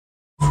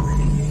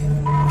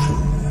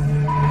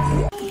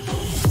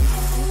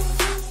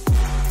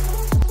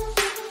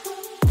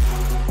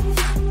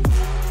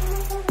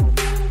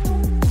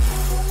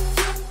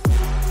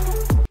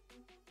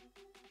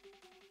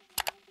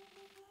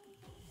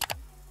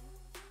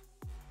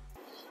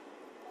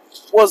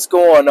What's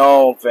going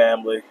on,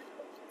 family?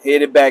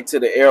 Headed back to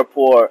the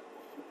airport.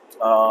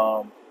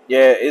 Yeah,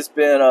 it's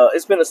been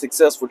a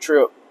successful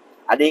trip.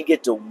 I didn't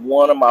get to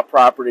one of my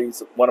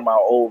properties, one of my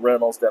old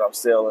rentals that I'm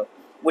selling,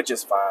 which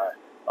is fine.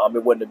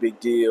 It wasn't a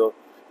big deal,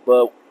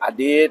 but I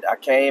did. I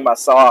came, I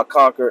saw, I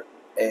conquered,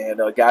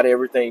 and got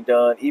everything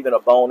done. Even a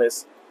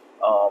bonus.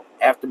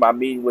 After my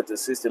meeting with the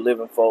assisted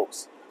living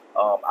folks,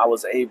 I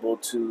was able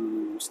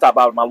to stop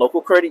out at my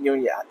local credit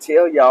union. I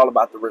tell y'all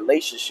about the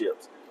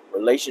relationships.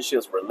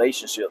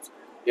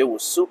 It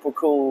was super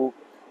cool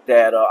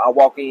that I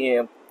walk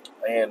in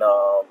and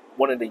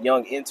one of the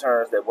young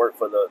interns that worked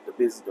for the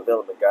business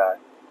development guy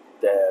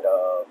that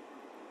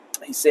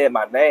he said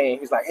my name.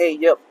 He's like, hey,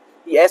 yep.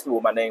 He asked me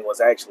what my name was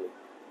actually.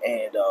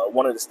 And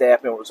one of the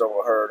staff members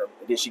overheard him.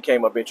 And then she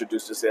came up,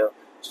 introduced herself.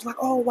 She's like,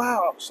 oh,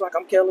 wow. She's like,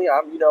 I'm Kelly.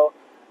 I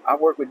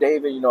work with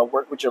David,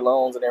 work with your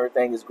loans and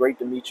everything. It's great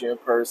to meet you in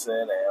person.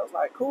 And I was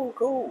like, cool,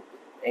 cool.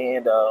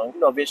 And,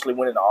 eventually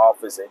went in the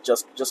office and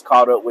just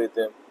caught up with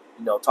them.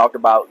 Talked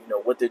about,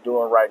 what they're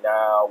doing right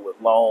now with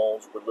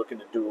loans. We're looking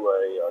to do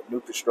a new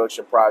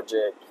construction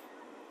project.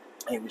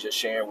 And he was just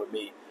sharing with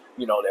me,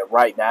 that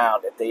right now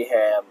that they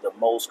have the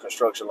most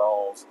construction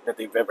loans that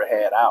they've ever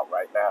had out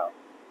right now.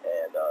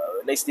 And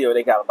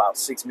they got about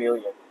 6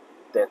 million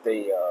that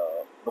they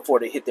before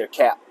they hit their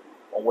cap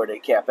on where they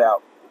cap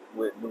out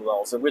with new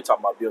loans. And we're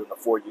talking about building a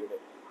 4 unit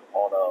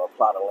on a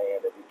plot of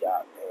land that we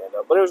got. And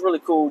but it was really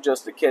cool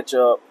just to catch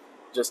up,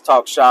 just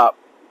talk shop,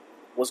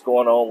 what's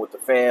going on with the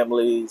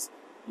families,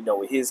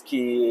 with his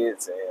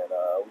kids, and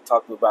we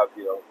talked about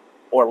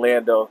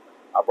Orlando.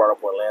 I brought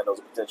up Orlando as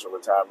a potential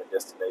retirement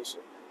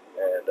destination,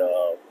 and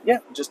yeah,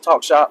 just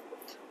talk shop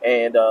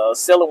and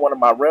selling one of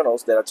my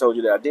rentals that I told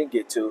you that I didn't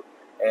get to.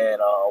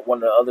 And one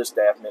of the other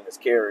staff members,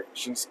 Carrie,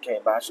 she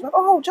came by. She's like,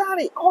 "Oh,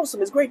 Johnny,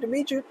 awesome! It's great to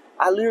meet you.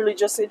 I literally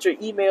just sent your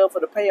email for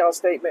the payout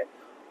statement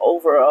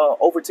over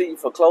to you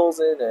for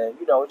closing, and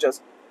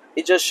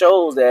it just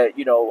shows that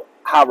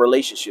how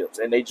relationships."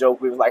 And they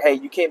joke, we was like, "Hey,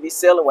 you can't be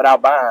selling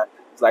without buying."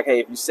 It's like, "Hey,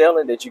 if you're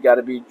selling, that you got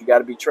to be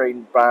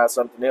trading, buying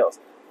something else."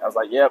 I was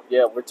like, "Yep,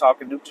 we're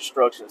talking new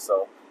construction,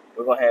 so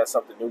we're gonna have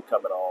something new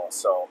coming on."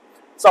 So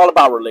it's all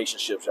about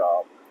relationships,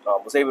 y'all.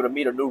 Was able to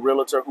meet a new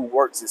realtor who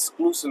works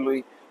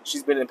exclusively.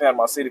 She's been in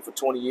Panama City for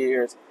 20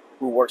 years.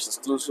 Who works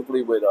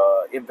exclusively with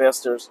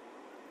investors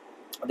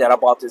that I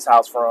bought this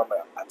house from.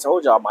 I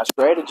told y'all my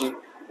strategy.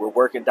 We're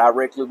working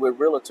directly with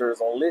realtors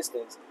on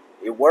listings.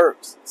 It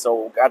works.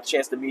 So got a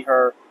chance to meet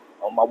her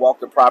on my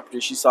walk to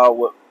property. She saw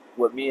what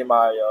me and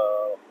my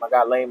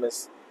guy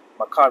Lamus,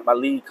 my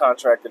lead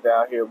contractor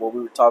down here, what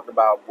we were talking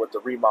about with the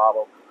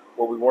remodel,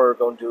 what we were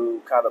gonna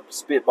do, kind of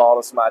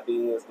spitballing some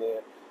ideas,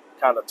 then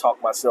kind of talk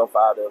myself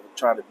out of it,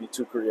 trying to be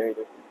too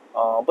creative.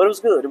 But it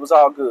was good. It was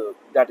all good.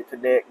 Got to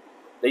connect.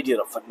 They did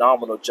a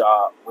phenomenal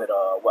job with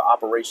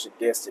Operation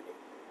Destiny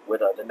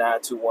with the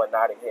 921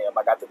 Nottingham.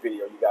 I got the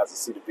video. You guys will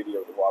see the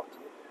video to walk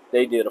through.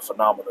 They did a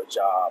phenomenal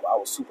job. I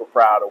was super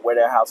proud of where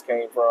that house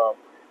came from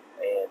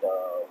and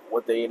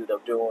what they ended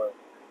up doing.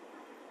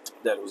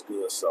 That it was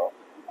good. So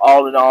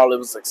all in all, it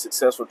was a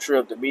successful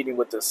trip. The meeting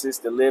with the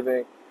assisted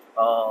living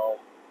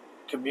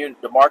community,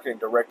 the marketing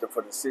director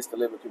for the assisted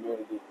living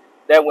community,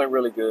 that went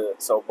really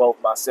good. So both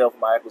myself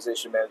and my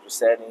acquisition manager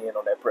sat in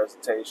on that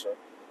presentation,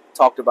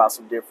 talked about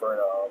some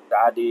different the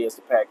ideas,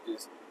 the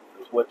packages,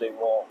 what they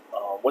want,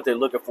 what they're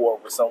looking for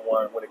with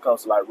someone when it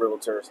comes to like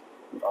realtors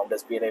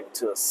that's being able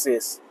to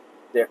assist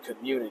their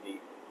community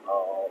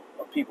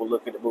of people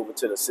looking to move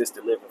into the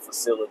assisted living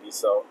facility.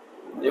 So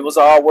it was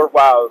all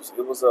worthwhile. It's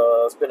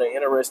been an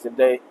interesting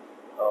day.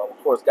 Of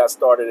course, got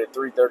started at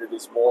 3:30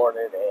 this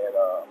morning and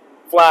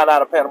flying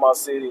out of Panama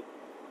City,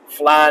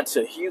 flying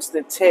to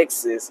Houston,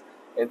 Texas,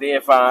 and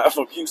then flying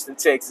from Houston,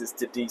 Texas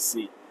to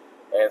DC.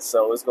 And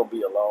so it's gonna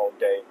be a long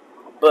day,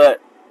 but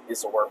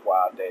it's a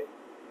worthwhile day.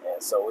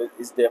 And so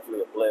it's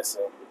definitely a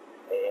blessing.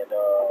 And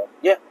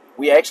yeah,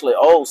 we actually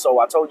so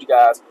I told you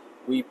guys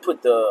we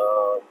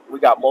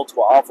got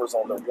multiple offers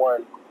on the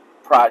one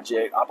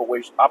project,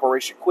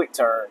 Operation Quick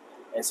Turn.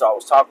 And so I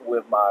was talking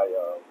with my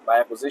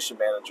acquisition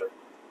manager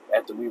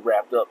after we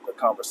wrapped up the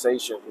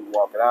conversation. We were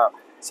walking out.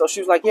 So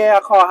she was like, "Yeah,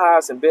 I call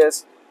highest and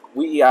best.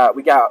 We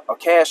got a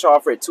cash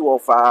offer at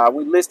 205.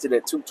 We listed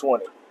at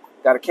 220.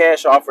 Got a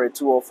cash offer at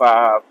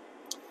 205.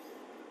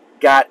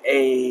 Got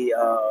a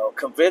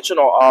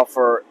conventional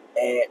offer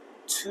at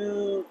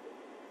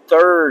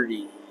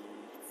 230,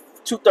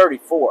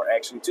 234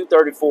 actually,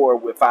 234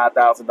 with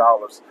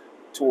 $5,000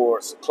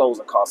 towards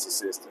closing cost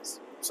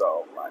assistance.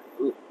 So like,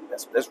 ooh,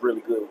 that's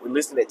really good. We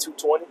listed at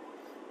 220,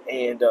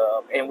 and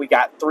we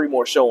got 3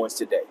 more showings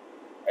today,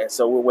 and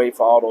so we're waiting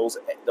for all those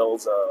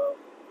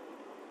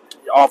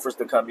offers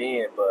to come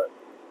in. But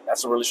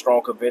that's a really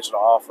strong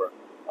conventional offer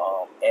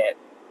at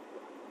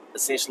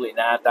essentially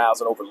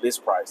 9,000 over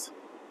list price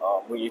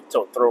when you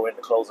throw in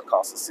the closing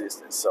cost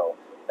assistance. So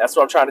that's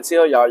what I'm trying to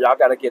tell y'all. Y'all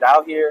got to get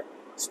out here,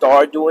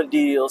 start doing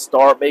deals,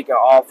 start making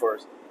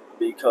offers,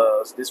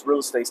 because this real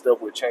estate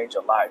stuff will change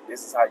your life.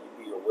 This is how you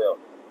build wealth.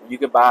 When you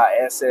can buy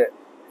an asset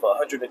for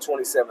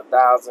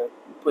 $127,000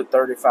 put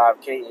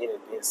 35K in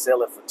it and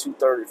sell it for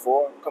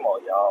 234. Come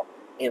on, y'all.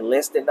 In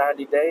less than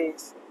 90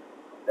 days.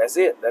 That's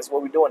it. That's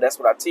what we're doing. That's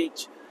what I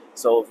teach.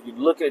 So if you're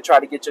looking to try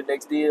to get your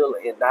next deal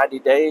in 90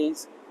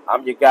 days,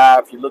 I'm your guy.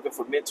 If you're looking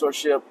for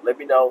mentorship, let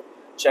me know.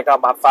 Check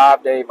out my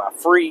my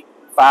free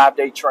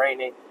 5-day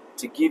training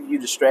to give you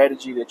the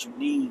strategy that you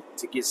need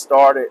to get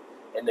started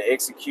and to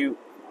execute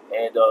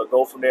and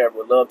go from there.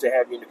 We'd love to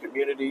have you in the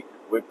community.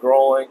 We're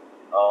growing.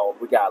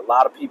 We got a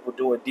lot of people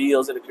doing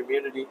deals in the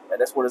community, and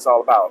that's what it's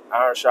all about.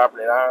 Iron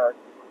sharpening iron,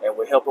 and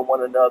we're helping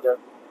one another,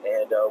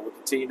 and we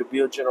continue to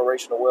build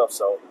generational wealth.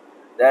 So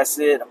that's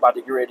it. I'm about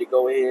to get ready to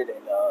go ahead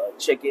and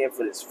check in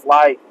for this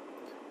flight.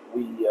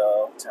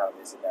 What time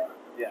is it now?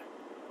 Yeah,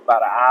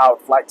 about an hour.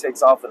 Flight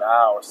takes off in an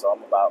hour, so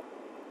I'm about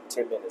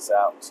 10 minutes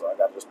out. So I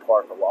got to just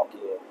park and walk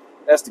in.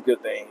 That's the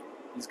good thing.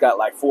 He's got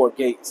like 4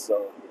 gates,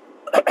 so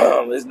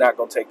it's not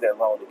gonna take that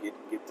long to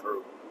get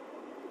through.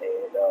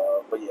 And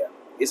but yeah,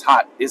 it's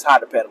hot. It's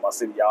hot in Panama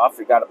City, y'all. I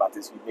forgot about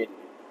this humidity.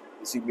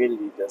 This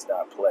humidity does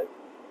not play.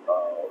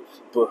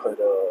 But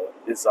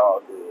it's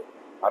all good.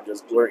 I'm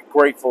just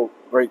grateful,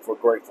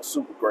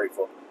 super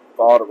grateful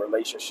for all the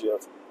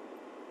relationships.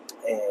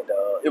 And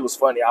it was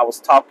funny. I was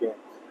talking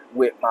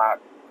with my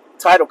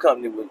title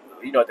company, with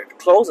at the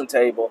closing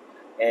table,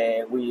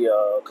 and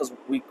because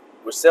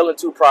we're selling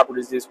 2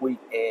 properties this week,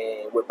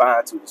 and we're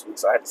buying 2 this week,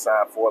 so I had to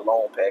sign 4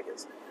 loan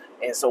packets.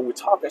 And so we're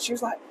talking. She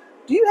was like,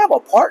 "Do you have a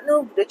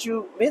partner that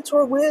you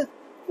mentor with?"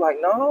 I'm like,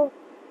 no.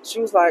 She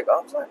was like,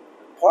 I was like,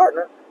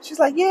 partner? She's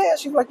like, yeah.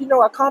 She's like,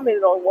 I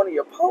commented on one of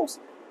your posts,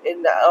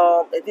 and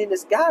then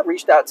this guy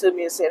reached out to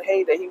me and said,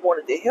 hey, that he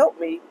wanted to help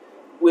me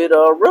with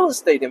real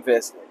estate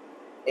investing.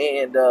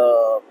 And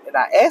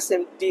I asked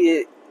him,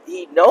 did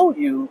he know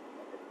you,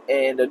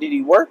 and did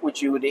he work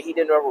with you? And then he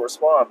didn't ever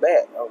respond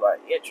back. I was like,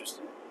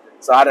 interesting.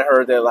 So I done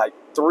heard that like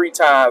 3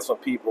 times from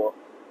people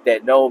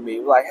that know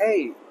me, like,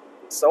 hey,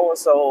 so and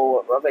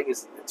so. I think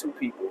it's 2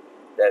 people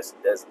that's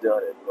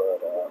done it.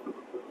 But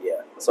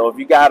yeah. So if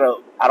you I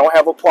don't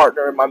have a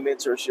partner in my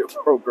mentorship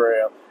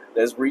program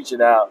that's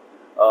reaching out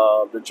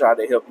to try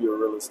to help you in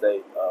real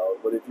estate.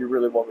 But if you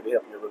really want me to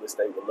help you in real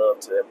estate, we'd love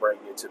to bring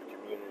you into the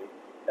community.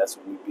 That's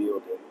what we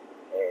build it.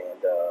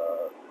 And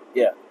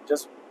yeah,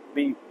 just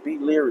be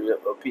leery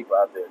of people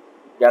out there.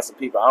 You got some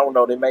people, I don't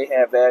know, they may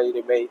have value,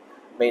 they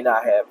may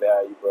not have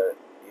value, but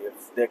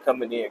if they're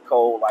coming in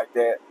cold like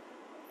that,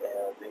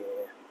 then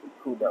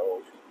who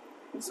knows?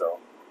 So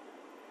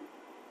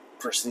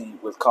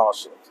proceed with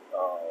caution.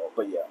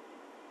 But yeah,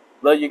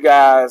 love you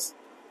guys.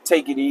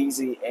 Take it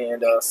easy,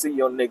 and see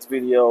you on the next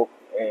video.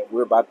 And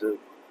we're about to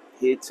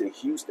head to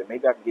Houston.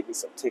 Maybe I can get me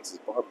some Texas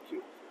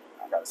barbecue.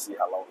 I gotta see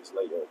how long this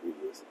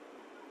layover is.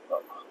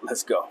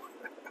 Let's go.